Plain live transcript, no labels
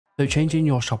So changing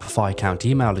your Shopify account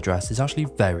email address is actually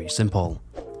very simple.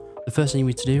 The first thing you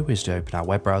need to do is to open our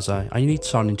web browser and you need to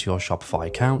sign into your Shopify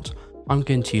account. I'm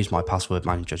going to use my password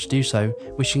manager to do so,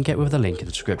 which you can get with the link in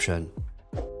the description.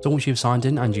 So once you've signed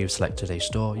in and you've selected a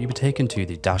store, you'll be taken to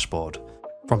the dashboard.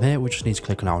 From here, we just need to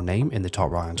click on our name in the top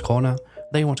right hand corner.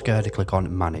 Then you want to go ahead and click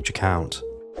on manage account.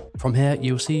 From here,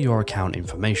 you'll see your account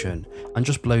information, and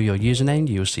just below your username,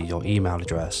 you'll see your email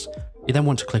address. You then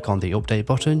want to click on the update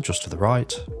button just to the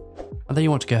right, and then you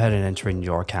want to go ahead and enter in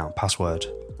your account password.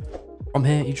 From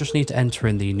here, you just need to enter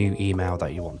in the new email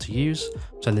that you want to use.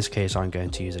 So in this case, I'm going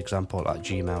to use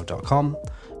example@gmail.com,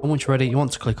 and once you're ready, you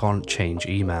want to click on change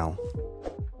email.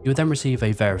 You'll then receive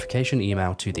a verification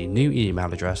email to the new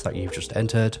email address that you've just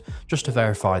entered, just to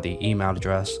verify the email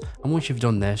address, and once you've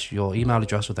done this, your email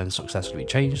address will then successfully be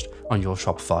changed on your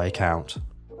Shopify account.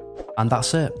 And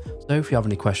that's it. So if you have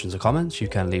any questions or comments, you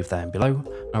can leave them below,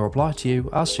 and I'll reply to you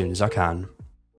as soon as I can.